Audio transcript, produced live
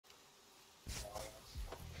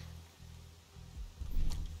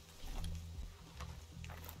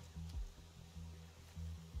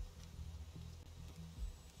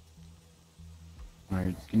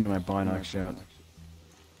into my binoc shot.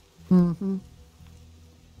 Mm-hmm.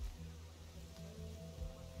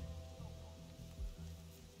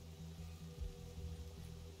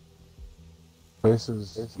 Base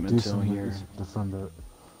is Some intel decent here. here. Defend it.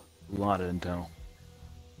 A lot of intel.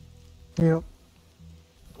 Yep.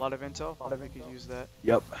 A lot of intel. We could use that.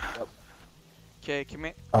 Yep. Okay,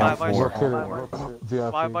 command. Uh, Five Ice. located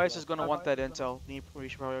VIP. Five Ice is gonna want that intel. We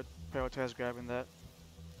should probably prioritize grabbing that.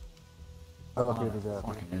 Located VIP.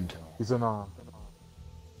 Fucking intel. He's in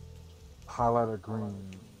highlighter green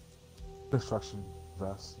construction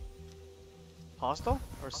vest. Hostile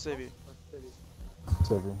or Civi?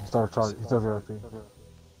 Civvy. Start charge. He's a VIP.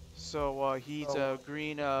 So he's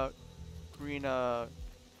green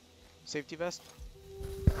safety vest.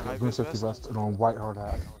 High Green vis safety vest and on white hard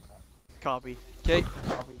hat. Copy. Okay.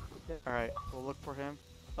 All right, we'll look for him.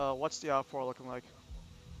 What's the R4 looking like?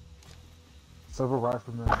 Several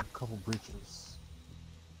riflemen, a couple breaches.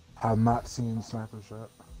 Have not seen snipers yet.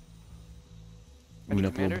 Any Moving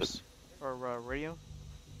up a little commanders or radio?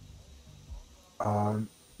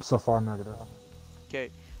 So far negative. Okay.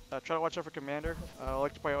 Try to watch out for commander. I'd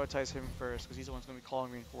like to prioritize him first because he's the one who's gonna be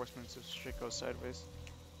calling reinforcements if shit goes sideways.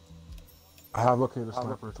 I have located a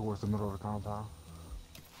sniper towards the middle of the compound.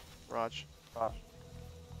 Raj.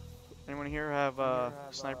 Anyone here have a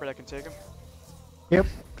sniper that can take him? Yep.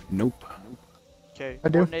 Nope. Okay. I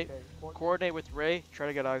do. Coordinate with Ray. Try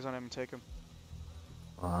to get eyes on him and take him.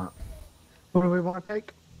 What do we want to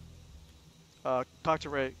take? Talk to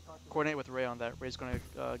Ray. Coordinate with Ray on that. Ray's gonna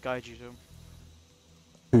guide you to him.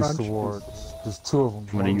 Peace Bunch. towards. There's two of them.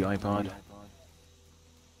 What are you, iPod?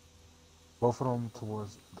 Both of them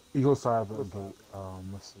towards the eagle side of the gate.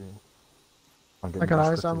 Let's see. I'm getting I got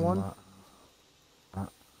eyes on descriptive one. that.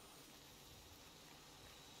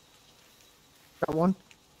 Got one.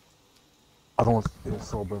 I don't want to get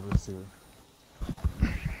soul brothers here.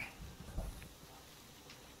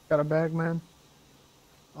 Got a bag, man.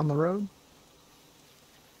 On the road?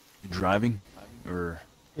 You driving? Or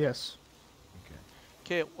Yes.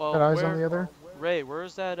 Okay. Well, Got eyes on the other? Ray,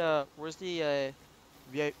 where's that? Where's the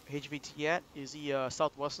HVT at? Is he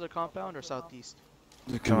southwest of the compound or southeast?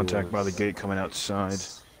 the contact by the gate coming outside?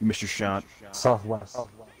 You missed your shot. Southwest.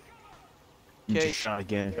 You missed Okay. your shot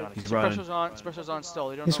again. He's running. Suppressor's on still.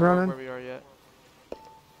 They don't He's know running. where we are yet.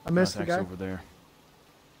 I missed the Contact's guy. over there.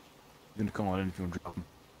 You're gonna call it in if you want to drop him.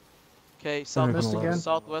 Okay, Missed southwest again.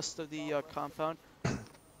 southwest of the compound.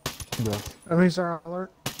 Yeah. Enemies are on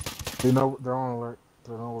alert. They know they're on alert.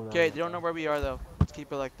 They know where Okay, they don't know where we are though. Let's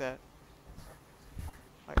keep it like that.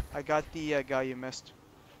 I got the guy you missed.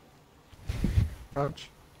 Ouch.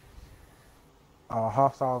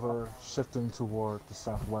 Hostiles are shifting toward the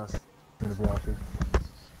southwest in the VIP.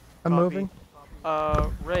 I'm Copy. moving.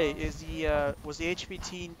 Ray, is the was the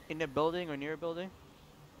HVT in a building or near a building?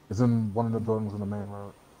 It's in one of the buildings on the main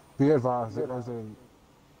road. Be advised, there is a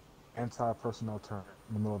anti-personnel turret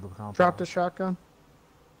in the middle of the compound. Dropped a shotgun.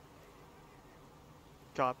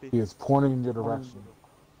 Copy. He is pointing in your direction.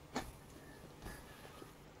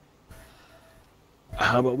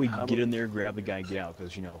 How about we get in there, grab the guy, and get out?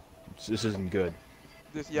 Because you know this isn't good.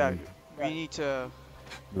 Yeah, we need to.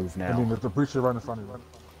 Move I mean, now. there's a breacher right in front of you.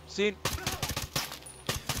 See,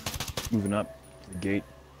 Moving up to the gate.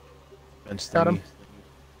 Fence Got him. thingy.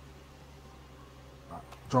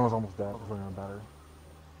 Drone's almost dead. He's running on battery.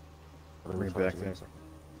 Bring it back there.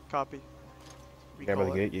 copy. Guy by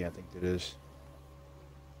the Recall it. gate? Yeah, I think it is.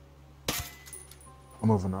 I'm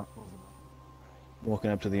moving up.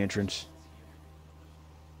 Walking up to the entrance.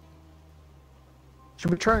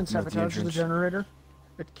 Should we try and I'm at the sabotage the entrance. generator?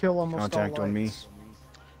 It'd kill almost Contact all on me. lights.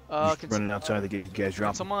 Just Can, running outside the gate. You guys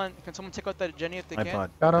drop him. can someone take out that Jenny if they can? iPod.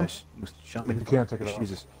 Got him. Nice. Shot me. You can't take it out.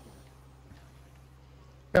 Jesus.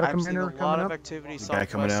 Got a I'm seeing a commander lot coming of up. activity The guy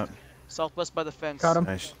coming out. southwest by the fence. Got him.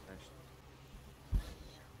 Nice.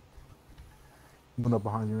 Moving up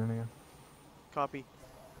behind you, India. Copy.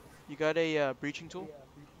 You got a breaching tool?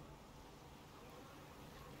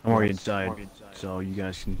 I'm already inside, so you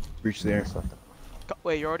guys can reach there.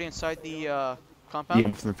 Wait, you're already inside the Yeah,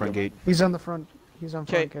 compound? from the front gate. He's on the front. He's on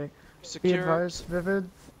front gate. Be Secure. advised, Vivid.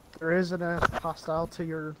 There is a hostile to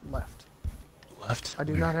your left. Left. I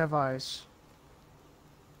do not have eyes.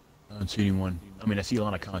 I don't see anyone. I mean, I see a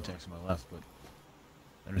lot of contacts on my left, but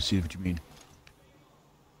I don't see what you mean.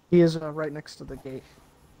 He is right next to the gate.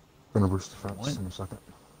 Gonna breach the fence What? in a second.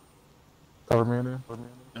 Cover me, India. I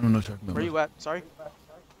don't know what you're talking about. Where you at? Sorry?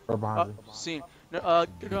 Right behind you. Seen. No,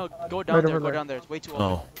 no, go down Right there, over go there. down there. It's way too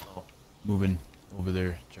open. Oh, moving over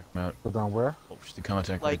there. Check them out. Go down where? Oh, just the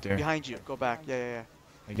contact Like, right there. behind you. Go back. Yeah.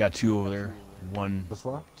 I got two over there. One, This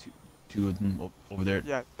way? 2 of them over there.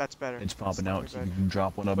 Yeah, that's better. It's popping That's out, so better. you can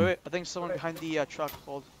drop one of Wait, them. wait, I think someone behind the truck.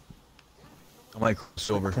 Hold. I might cross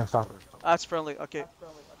over. Can't stop it. That's friendly. Okay,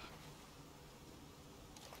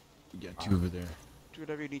 We got 2 over there. do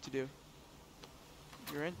whatever you need to do.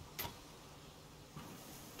 You're in?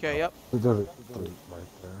 Okay, yep. We did it. Right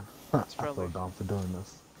there. It's I feel friendly. dumb for doing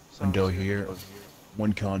this. Window Sounds good. here.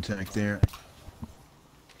 1 contact there.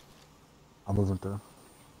 I'm moving through.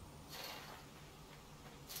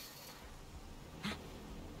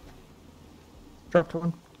 Dropped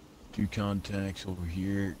one. 2 contacts over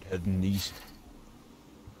here, heading east.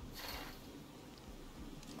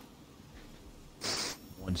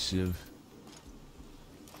 One civ.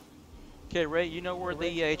 Okay, Ray, you know where the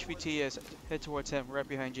HVT is. Head towards him, right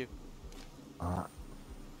behind you. Alright.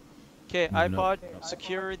 Okay, Moving iPod, up.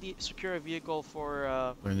 secure a vehicle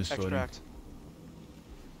for Learn this footing. extract.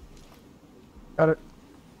 Got it.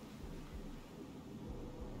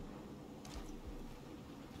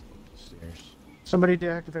 Stairs. Somebody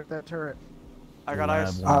deactivate that turret. I got Lab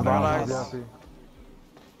eyes. one. I Ah, got nice. eyes. VIP.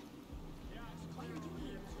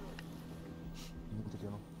 Need to get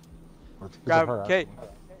him. Or he's Grab- at her, okay. actually.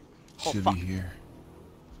 Oh, Civvy fuck. here.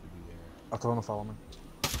 Civvy I told him to follow me.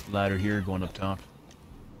 there. Ladder here, going up top.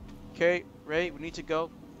 Okay, Ray, we need to go.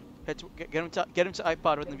 Head to, get him to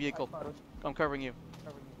iPod with the vehicle. I'm covering you.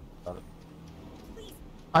 Got it.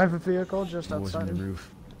 I have a vehicle just Doors on outside the of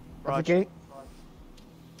roof. the Roger. gate.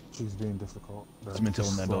 She's being difficult. There's Mental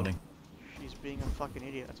in that Slow. building. She's being a fucking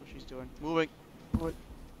idiot. That's what she's doing. Moving.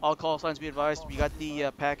 All call signs be advised. We got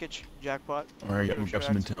the package, jackpot. Alright, we got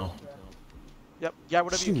some Extract. intel. Yep. Yeah,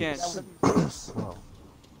 whatever you can. Jeez. Slow.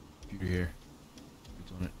 Computer here.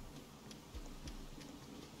 It's on it.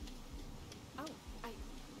 Oh,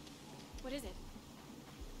 what is it?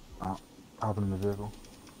 Hopping in the vehicle.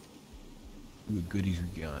 What goodies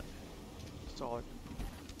we got. Solid.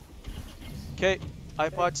 Okay,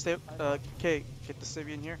 iPod, stay. Okay, get the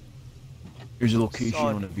civvy in here. Here's a location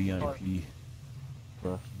Solid. on a VIP.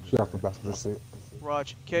 Bruh. She hopped in the passenger seat.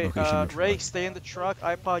 Raj. Okay, Location in the Ray, truck. stay in the truck.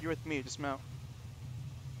 iPod, you're with me. Dismount.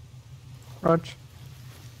 Roger.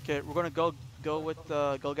 Okay, we're gonna go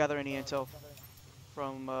gather any intel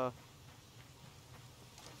from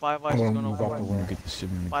Five Eyes. I'm Is gonna gonna move out the I'm way. gonna get the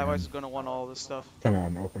civ in the Five Eyes ground. is gonna want all this stuff. Come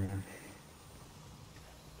on, open him.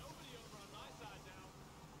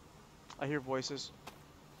 I hear voices.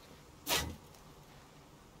 Did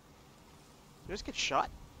you just get shot?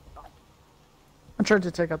 I tried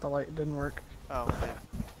to take out the light. It didn't work. Oh, yeah.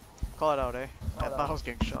 Call it out, eh? I thought I was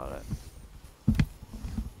getting shot at.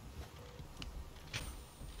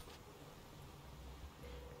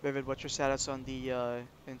 Vivid, what's your status on the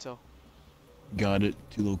intel? Got it.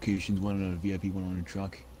 2 locations, one on a VIP, one on a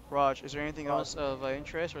truck. Raj, is there anything else of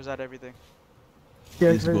interest, or is that everything?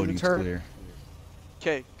 This Deactivated the building's turret. clear.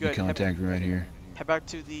 Okay, The good. contact right here. Head back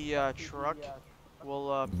to the truck.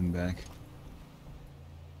 We'll Moving back.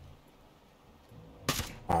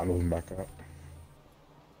 Alright, moving back up.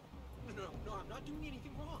 No, I'm not doing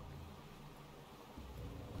anything wrong.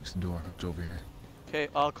 Close the door. It's over here. okay.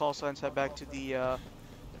 All call signs. Head back to the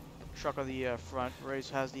truck on the front. Ray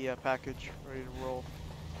has the package ready to roll.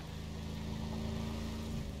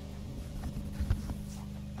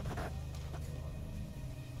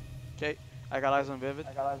 Okay, I got eyes on Vivid.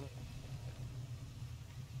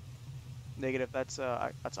 Negative. That's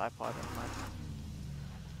iPod. Never mind.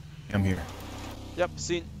 I'm here. Yep.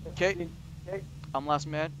 Seen. Okay. I'm last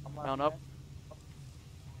man. Mount up.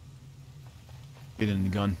 Get in the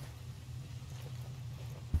gun.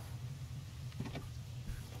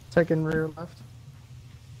 Taking rear left.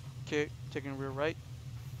 Okay. Taking rear right.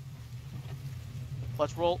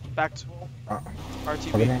 Let's roll. Back to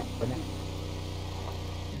RTB.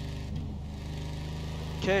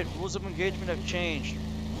 Okay, rules of engagement have changed.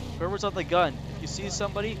 Whoever's on the gun, if you see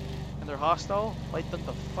somebody and they're hostile, light them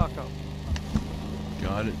the fuck up.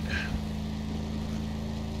 Got it.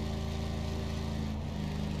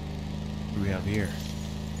 What do we have here?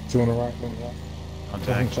 2 on the right, 2 on the right.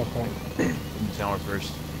 Contact. Checkpoint. In the tower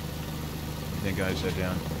first. I think guys head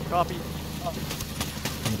down. Copy.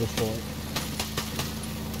 I'm just forward.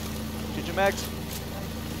 Get your mags.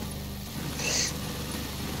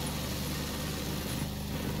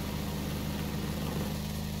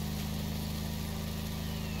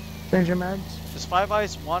 Change your mags. Does Five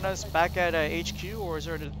Eyes want us back at HQ, or is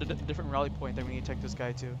there a different rally point that we need to take this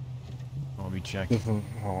guy to? Oh, let me check. Hold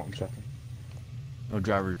on, I'm checking. No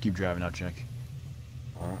driver, keep driving, I'll check.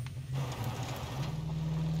 Alright.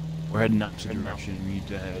 We're heading opposite direction. We need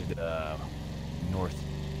to head north.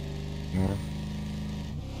 North.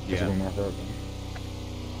 Yeah. Going north urban.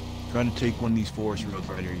 Trying to take one of these forest roads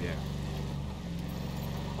right here, yeah.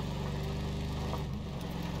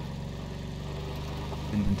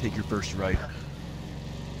 and take your first right.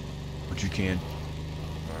 But you can.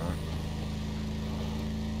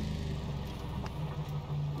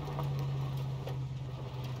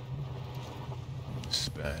 This is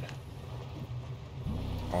bad.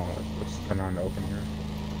 Oh, it's kind of on the open here.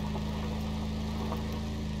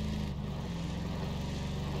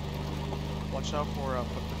 Watch out for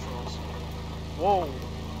foot patrols. Whoa!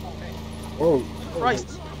 Whoa!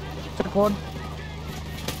 Christ! Took one.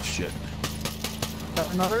 Shit.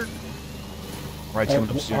 Got another. Right, coming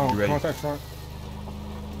up soon. You ready? Contact front.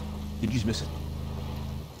 Did you just miss it?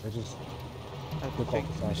 They just I look think.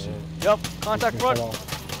 off the side. Yep, contact front!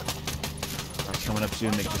 Right, coming up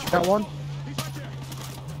soon. Make this Got one.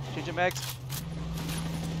 Change your mags.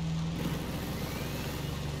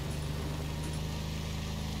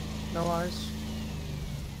 No eyes.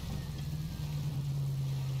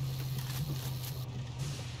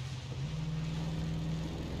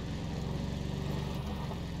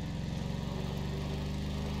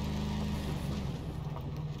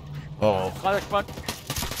 Oh, Contact front.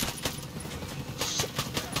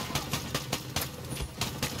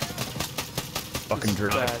 fucking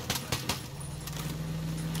drive. Bad.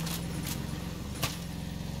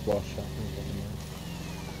 Well shot.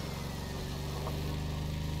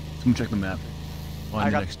 Someone check the map.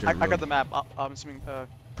 On the next dirt I got road. the map. I'm assuming.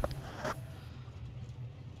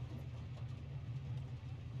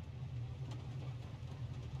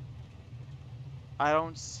 I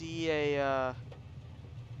don't see a.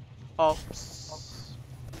 Oh.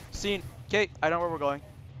 Scene. Okay, I know where we're going.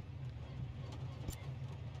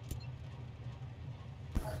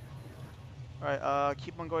 Alright,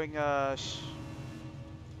 keep on going, Alright,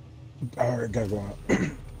 gotta go out.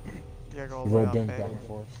 yeah, go all The the way road up, bends eh? back and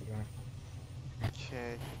forth. Yeah.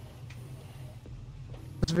 Okay,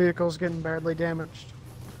 This vehicle's getting badly damaged.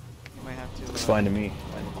 you might have to. It's fine to me.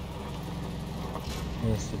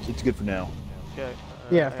 Yes. It's good for now. Okay.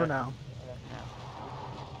 Yeah, for now.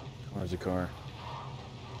 Car's a car.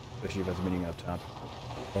 Especially if it's meeting up top.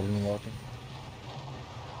 Better than walking.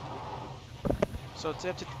 So it's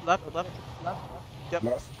up to left. Yep.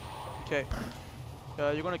 Left. Okay.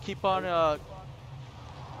 You're gonna keep on.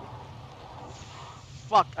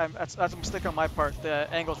 Fuck! That's a mistake on my part. The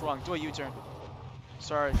angle's wrong. Do a U-turn.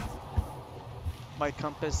 Sorry. My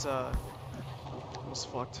compass was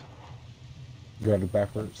fucked. You got it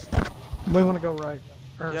backwards. We want to go right.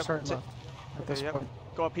 Or Yep, sorry, ta- left. At this Yep. point.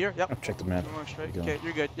 Go up here. Yep. Check the map. We're going straight. Where you Okay,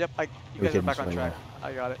 you're good. Yep. You We guys are can back on swing track.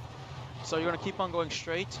 I got it. So you're gonna keep on going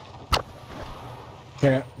straight.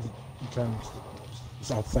 Can't. Turn. It's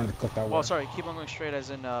outside to cut that way. Well, sorry. Keep on going straight, as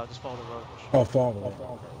in just follow the road. Oh,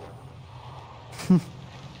 follow.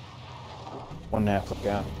 1.5, look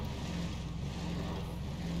out.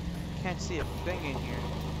 Can't see a thing in here.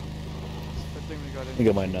 Good thing we got in. I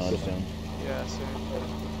got my nose down. Yeah, same.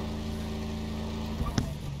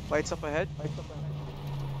 Lights up ahead. I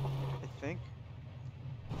think.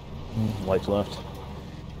 Lights left.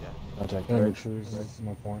 Yeah. Contact Yeah, make right. sure there's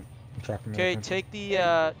no point. I'm tracking Okay, everything.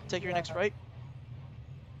 take your next right.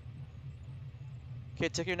 Okay,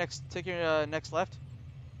 take your next left.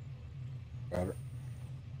 Got it.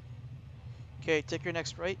 Okay, take your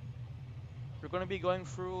next right. We're going to be going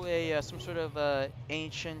through a some sort of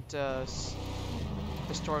ancient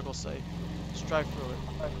historical site. Just drive through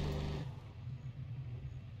it.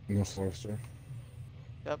 No slow, sir.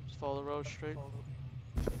 Yep, just follow the road straight.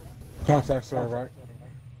 Contact, sir, right?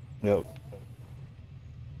 Yep.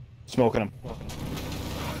 Smoking him.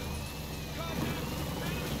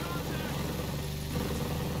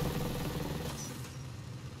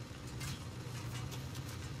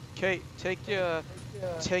 Okay, take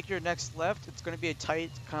your next left. It's going to be a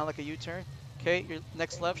tight, kind of like a U-turn. Okay, your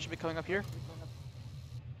next left should be coming up here.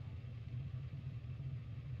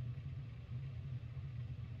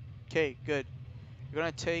 Okay, good. You're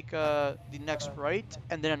gonna take the next right,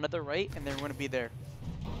 and then another right, and then we're gonna be there.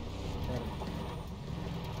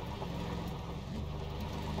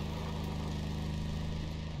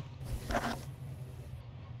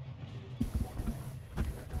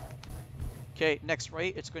 Okay, next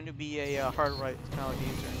right, it's going to be a hard right, kind of like a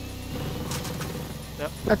U-turn.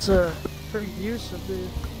 Yep. That's a pretty good use of the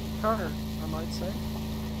car, I might say.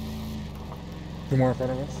 Two more in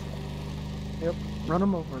front of us. Yep, run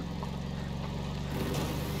them over.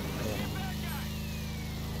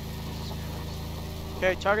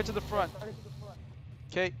 Okay, target to the front.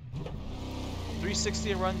 Okay.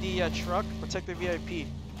 360 run the truck, protect the VIP.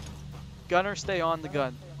 Gunner, stay on the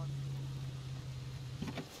gun.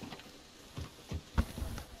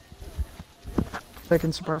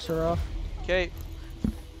 Taking suppressor off. Okay.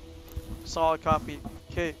 Solid copy.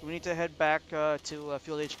 Okay, we need to head back to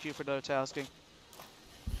Field HQ for another tasking.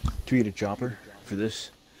 Do we get a chopper for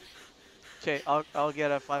this? Okay, I'll get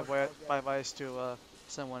a five eyes to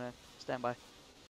send one in. Stand by.